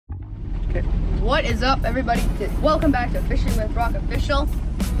What is up, everybody? Welcome back to Fishing with Brock Official.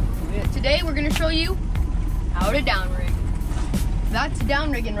 Today we're going to show you how to downrig. That's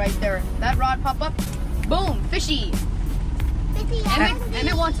downrigging right there. That rod pop up, boom, fishy.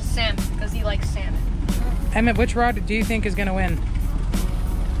 Emmett wants a salmon because he likes salmon. Emmett, which rod do you think is going to win?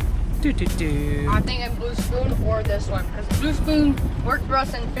 I think I'm Blue Spoon or this one, because Blue Spoon worked for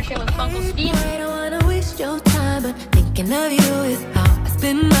us in fishing with Uncle Steve. I don't wanna waste your time, but thinking of you is how I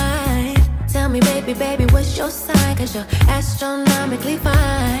spend mine. Tell me, baby, what's your sign? Cause you're astronomically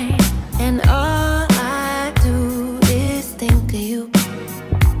fine. And all I do is think of you.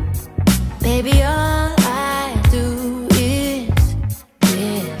 Baby, all I do is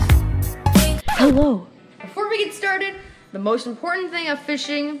think. Hello. Before we get started, the most important thing of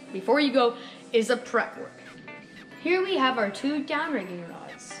fishing before you go is a prep work. Here we have our two downrigging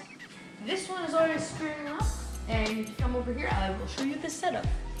rods. This one is already screwing up, and if you come over here, I will show you the setup.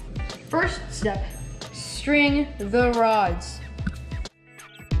 First step, string the rods.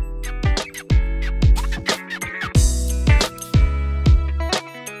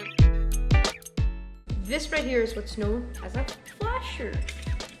 This right here is what's known as a flasher.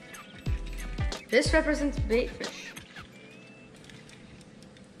 This represents bait fish.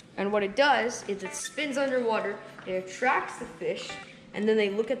 And what it does is it spins underwater, it attracts the fish, and then they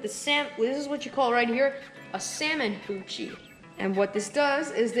look at the salmon. This is what you call right here a salmon hoochie. And what this does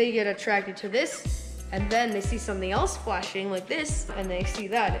is they get attracted to this, and then they see something else flashing like this, and they see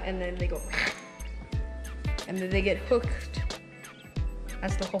that, and then they go, and then they get hooked.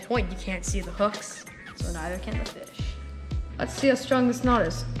 That's the whole point. You can't see the hooks, so neither can the fish. Let's see how strong this knot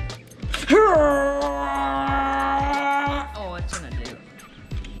is. Oh, it's gonna do.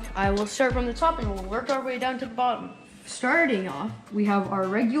 I will start from the top and we'll work our way down to the bottom. Starting off, we have our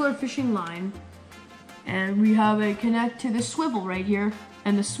regular fishing line, and we have it connect to the swivel right here,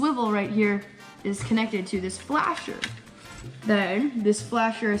 and the swivel right here is connected to this flasher. Then this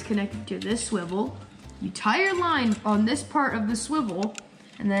flasher is connected to this swivel. You tie your line on this part of the swivel,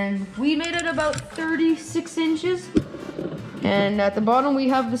 and then we made it about 36 inches. And at the bottom we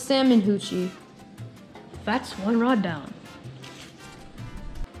have the salmon hoochie. That's one rod down.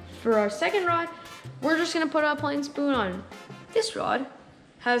 For our second rod, we're just gonna put a plain spoon on. This rod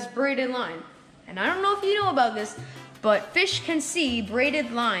has braided line. And I don't know if you know about this, but fish can see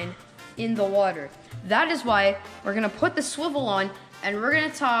braided line in the water. That is why we're gonna put the swivel on, and we're gonna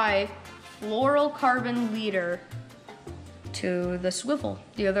tie fluorocarbon leader to the swivel,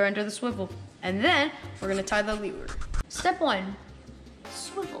 the other end of the swivel. And then we're gonna tie the leader. Step one,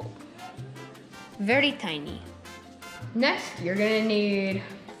 swivel. Very tiny. Next, you're gonna need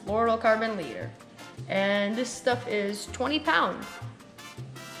fluorocarbon leader. And this stuff is 20 pounds.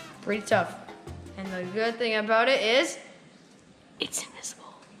 Pretty tough. And the good thing about it is, it's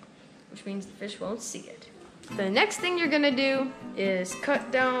invisible, which means the fish won't see it. The next thing you're gonna do is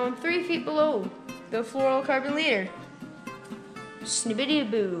cut down 3 feet below the fluorocarbon leader.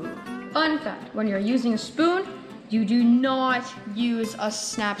 Snippity-boo. Fun fact, when you're using a spoon, you do not use a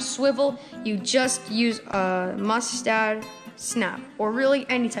snap swivel, you just use a mustad snap, or really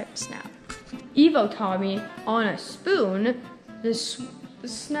any type of snap. Evo taught me on a spoon, the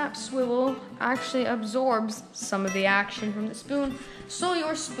snap swivel actually absorbs some of the action from the spoon, so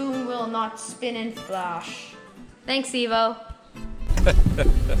your spoon will not spin and flash. Thanks, Evo.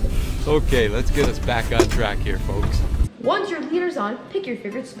 Okay, let's get us back on track here, folks. Once your leader's on, pick your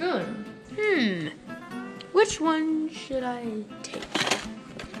favorite spoon. Which one should I take?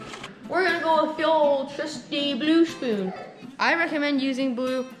 We're gonna go with the old trusty blue spoon. I recommend using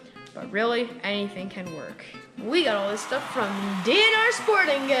blue, but really anything can work. We got all this stuff from DNR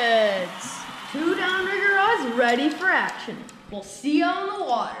Sporting Goods. 2 downrigger rods ready for action. We'll see you on the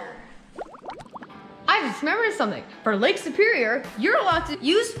water. I just remembered something. For Lake Superior, you're allowed to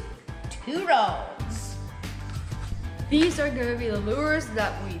use 2 rods. These are gonna be the lures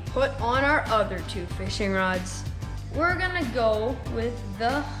that we put on our other 2 fishing rods. We're gonna go with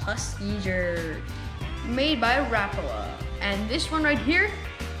the Husky Jerk, made by Rapala. And this one right here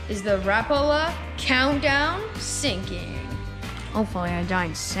is the Rapala Countdown Sinking. Hopefully a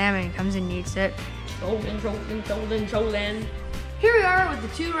giant salmon comes and eats it. Trolling. Here we are with the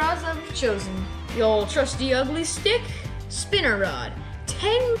 2 rods that we've chosen. The old trusty ugly stick spinner rod,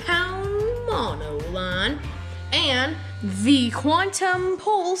 10-pound mono line, and the Quantum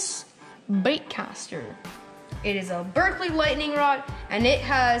Pulse baitcaster. It is a Berkeley lightning rod, and it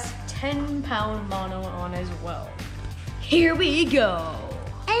has 10-pound mono on as well. Here we go.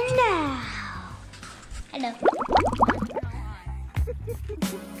 And now, hello.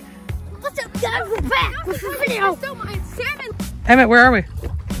 What's up, guys? We're back with the video. Emmett, where are we?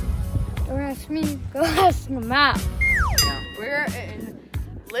 We're ask me, go ask the map. We're in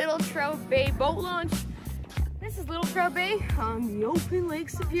Little Trout Bay boat launch. This is Little Trout Bay on the open Lake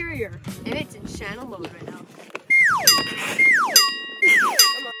Superior, and it's in channel mode right now.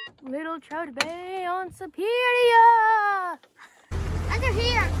 Little Trout Bay on Superior. Under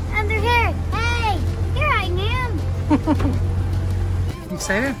here, under here. Hey, here I am. You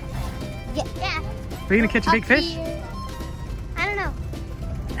excited? Yeah. Are you gonna catch a big fish? Here. I don't know.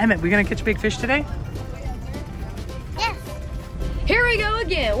 Emmett, we gonna catch a big fish today? Yes. Here we go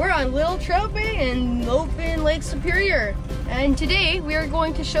again. We're on Little Trout Bay in open Lake Superior, and today we are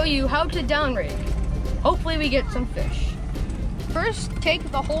going to show you how to downrig. Hopefully we get some fish. First, take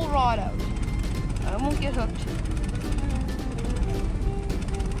the whole rod out. I won't get hooked.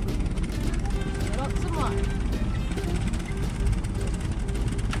 Set up some line.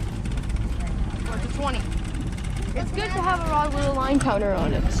 Go to 20. It's good to have a rod with a line counter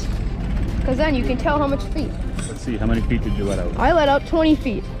on it, because then you can tell how much feet. Let's see, how many feet did you let out? I let out 20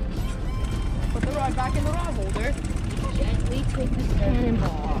 feet. Put the rod back in the rod holder. Gently take this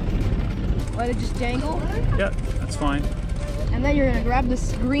cannonball. Let it just dangle. Yeah, that's fine. And then you're gonna grab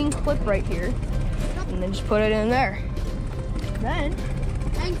this green clip right here and then just put it in there. Then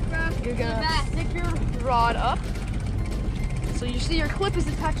you're gonna stick your rod up. So you see your clip is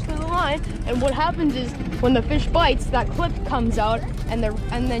attached to the line, and what happens is when the fish bites, that clip comes out, and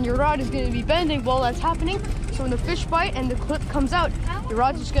then your rod is gonna be bending while that's happening. So when the fish bite and the clip comes out, your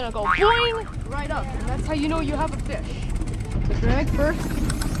rod's just gonna go boing right up, and that's how you know you have a fish. So drag first.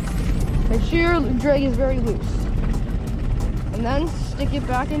 Make sure your drag is very loose. And then stick it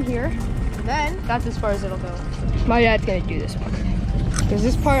back in here. And then that's as far as it'll go. My dad's gonna do this part. Because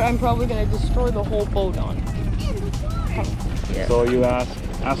this part I'm probably gonna destroy the whole boat on. Yeah. So you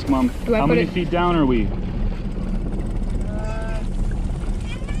ask Mom, how many feet down are we?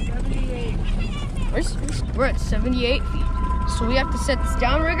 78. We're at 78 feet. So we have to set this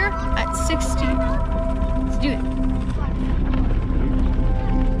downrigger at 60. Let's do it.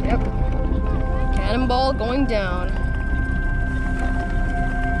 Yep. Cannonball going down.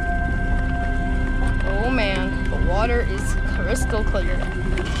 Oh man, the water is crystal clear.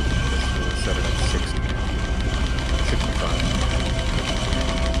 Set it at 60. 65.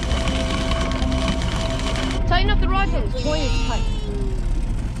 Tighten up the rod head, it's going in tight.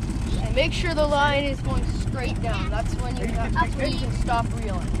 And make sure the line is going straight down. That's when you can stop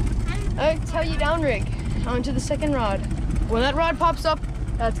reeling. That's how you downrig onto the second rod. When that rod pops up,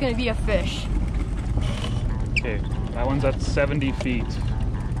 that's gonna be a fish. Okay, that one's at 70 feet.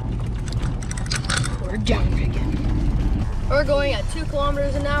 We're downrigging. We're going at 2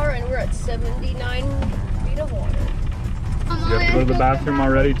 kilometers an hour, and we're at 79 feet of water. You have to go to the bathroom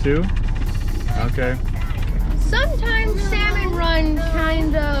already too? Okay. Sometimes salmon run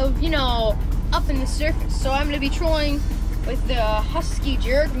kind of, up in the surface. So I'm gonna be trolling with the Husky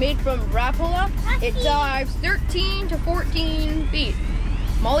jerk made from Rapala. It dives 13 to 14 feet.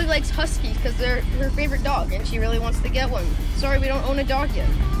 Molly likes Huskies because they're her favorite dog, and she really wants to get one. Sorry, we don't own a dog yet.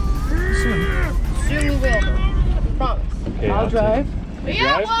 Soon we will, though. I promise. Okay, I'll drive. You Yeah,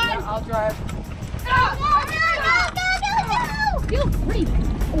 drive? one! Yeah, I'll drive. You look pretty.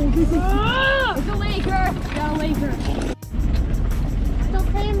 Oh, this is it's a laker. You got a laker. It's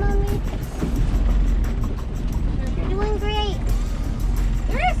okay, Mommy. You're doing great.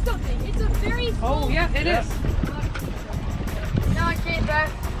 There is something. It's a very small. Oh, yeah, it is. Now I can't back.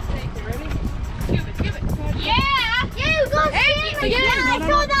 Thank you. Ready? Give it. Yeah! Yeah, you go Thank salmon. you. Yeah, I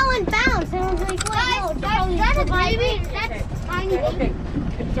saw that one bounce, and I was like, wait, no, that's a baby. That's tiny baby. Okay.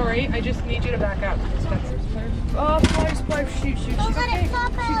 Sorry, I just need you to back up. Spencer's first. Oh, splice, shoot. Don't let it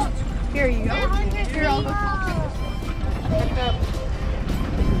pop out. Here you go. 100 Here, I'll go.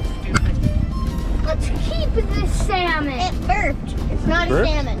 Let's keep this salmon. It burped. It's not Burped?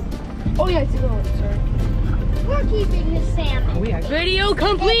 a salmon. Oh, yeah, it's a good one, sorry. We're keeping this salmon. Oh, yeah. Video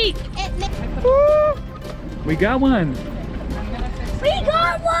complete! We got one! We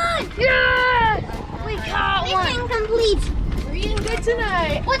got one! Yes! We got mission complete. We're eating good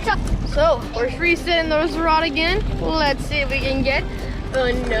tonight. What's up? So, we're freesetting those rod again. Let's see if we can get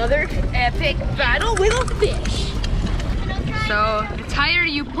another epic battle with a fish. So, the tighter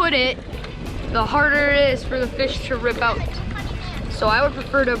you put it, the harder it is for the fish to rip out. So I would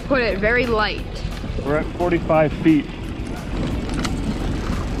prefer to put it very light. We're at 45 feet.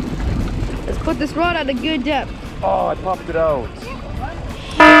 Let's put this rod at a good depth. Oh, I popped it out.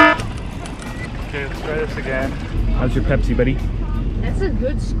 Okay, let's try this again. How's your Pepsi, buddy? That's a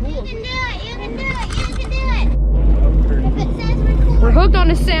good school. You can do it. You can do it. You can do it. If it says record. We're hooked on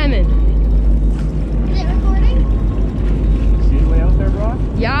a salmon. Is it recording? See the way out there, Brock?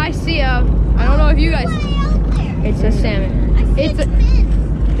 Yeah, I see a if you guys. It's a salmon. It's a huge.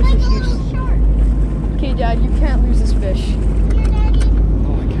 Okay, Dad, you can't lose this fish.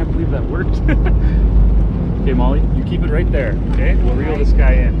 Oh, I can't believe that worked. Okay, Molly, you keep it right there. Okay, we'll reel this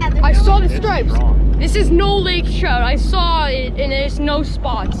guy in. I saw the It's stripes. strong. This is no lake trout. I saw it, and there's no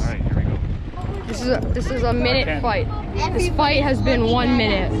spots. All right, here we go. This is a minute Okay. fight. This fight has been 1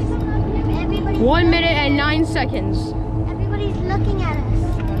 minute. 1 minute and 9 seconds. Everybody's looking at us.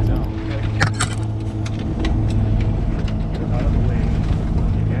 Get out of the way.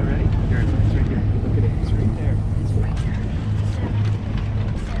 Okay, ready? Here, it's right here. Look at it. It's right there. It's right there.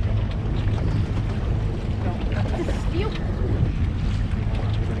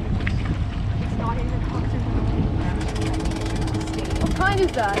 What kind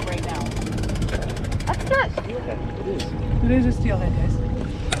is that? Right now. That's not. It is a steelhead, guys.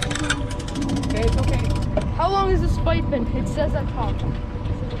 Okay, it's okay. How long has this fight been? It says at top.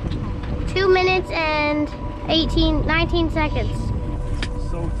 2 minutes and 19 seconds.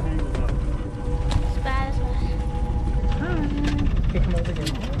 So tangled up. It's bad as well. Okay, come over here.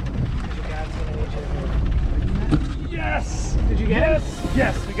 Your dad's gonna need you to Yes! Did you get Yes!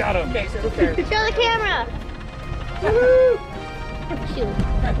 Yes, we got him. Okay, so prepare. Show the camera. Shoot.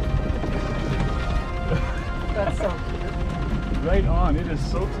 That's so Right on. It is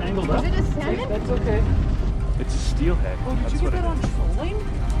so tangled up. Is it a salmon? That's okay. It's a steelhead. Oh, did That's you what get that it on trolling?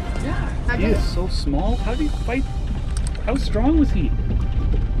 Yeah. is. He is so small. How did he fight? How strong was he?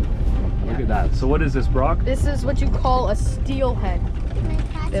 Look at that. So what is this, Brock? This is what you call a steelhead.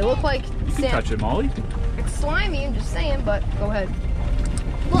 They look like You can salmon. touch it, Molly. It's slimy, I'm just saying, but go ahead.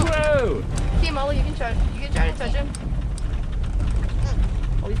 Whoa! Okay, Molly, you can try to touch him.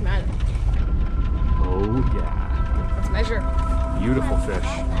 Oh, he's mad. Oh yeah. Let's measure. Beautiful fish.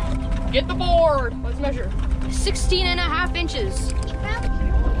 Get the board. Let's measure. 16.5 inches.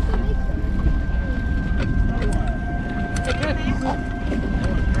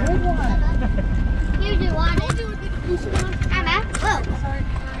 You do one. Emma. Whoa.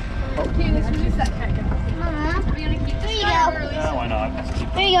 Okay, let's release that cat. Mama. Here you go. Yeah, why not? Let's keep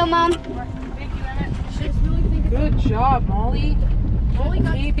Here you go, Mom. Good job, Molly. Molly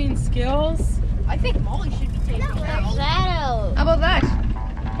got taping skills. I think Molly should be taking that. Shadow. How about that?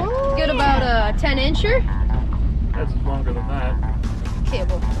 Get about a 10 incher. That's longer than that. Okay,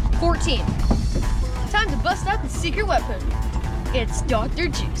 well, 14. Time to bust out the secret weapon. It's Dr.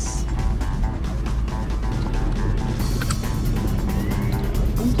 Juice.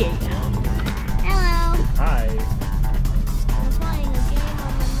 Yeah. Hello. Hi. I'm playing a game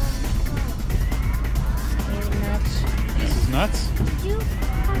on my mom's This is nuts. phone. Did you?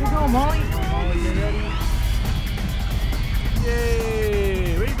 Here you go, Molly. Molly, you ready?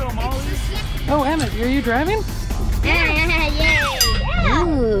 Yay! Way to go, Molly. Oh, Emmett, are you driving? Yay.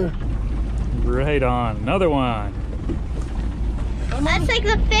 Right on. Another one. That's like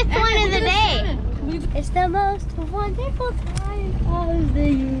the 5th one of the day. It's the most wonderful time of the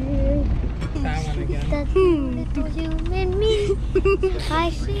year. That one again. That little human me. I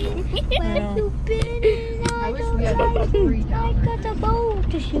see where you've been and I wish don't we had like three you. down I got a bow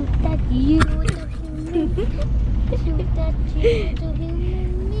to shoot at you. Shoot at you, little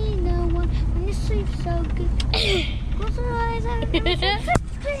human me. No one when you sleep so good. Close your eyes and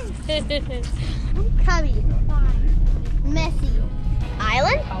Cubby. Messy.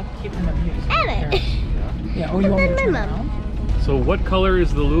 Island? I'll keep them amused. Emmett. Yeah, oh, you want me to Then turn my around? So what color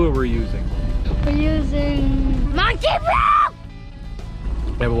is the lure we're using? We're using monkey rope.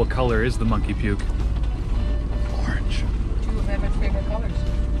 Yeah, but what color is the monkey puke? Orange. Two of Emmett's favorite colors.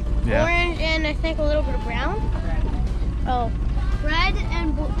 Yeah. Orange and I think a little bit of brown. Oh, red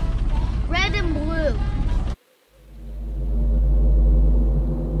and blue. Red and blue.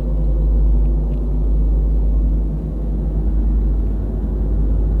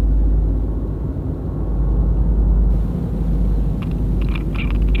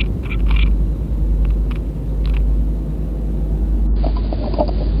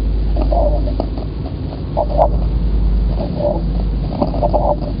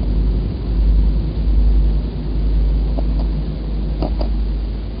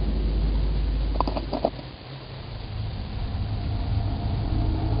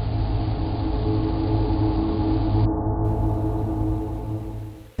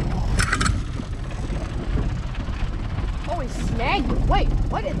 Oh, he snagged it. Wait,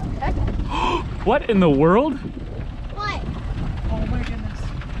 what in the heck? What in the world? What? Oh my goodness.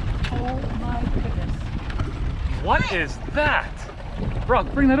 Oh my goodness. What is that?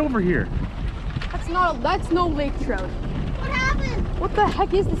 Brock, bring that over here. That's no lake trout. What happened? What the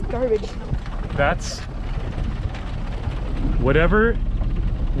heck is this garbage? That's whatever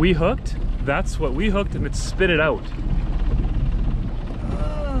we hooked That's what we hooked and it spit it out.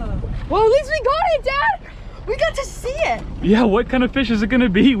 Well, at least we got it, Dad! We got to see it! Yeah, what kind of fish is it gonna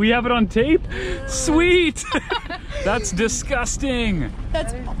be? We have it on tape? Sweet! That's disgusting!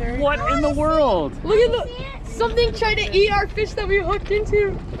 That's What in the world? Look at the something tried to eat our fish that we hooked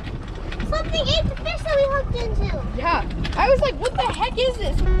into. Something ate the fish that we hooked into. Yeah, I was like, what the heck is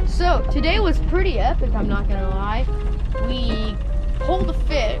this? So today was pretty epic, I'm not gonna lie. We pulled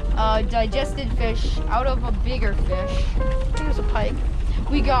a digested fish out of a bigger fish. I think it was a pike.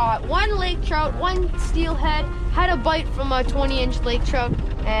 We got one lake trout, one steelhead, had a bite from a 20-inch lake trout,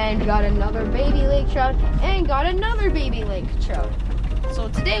 and got another baby lake trout, and got another baby lake trout. So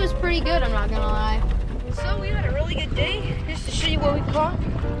today was pretty good, I'm not gonna lie. So we had a really good day, just to show you what we caught.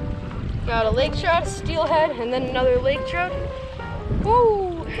 Got a lake trout, a steelhead, and then another lake trout.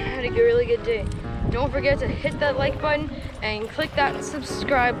 Woo! Had a really good day. Don't forget to hit that like button and click that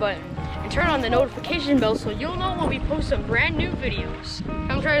subscribe button. And turn on the notification bell so you'll know when we post some brand new videos.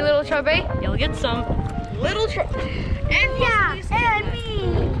 Come try Little Trout Bay, you'll get some little trout. And Yeah, and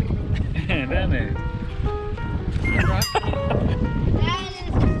me. And then it.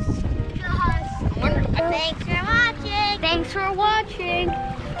 Thanks for watching. Thanks for watching.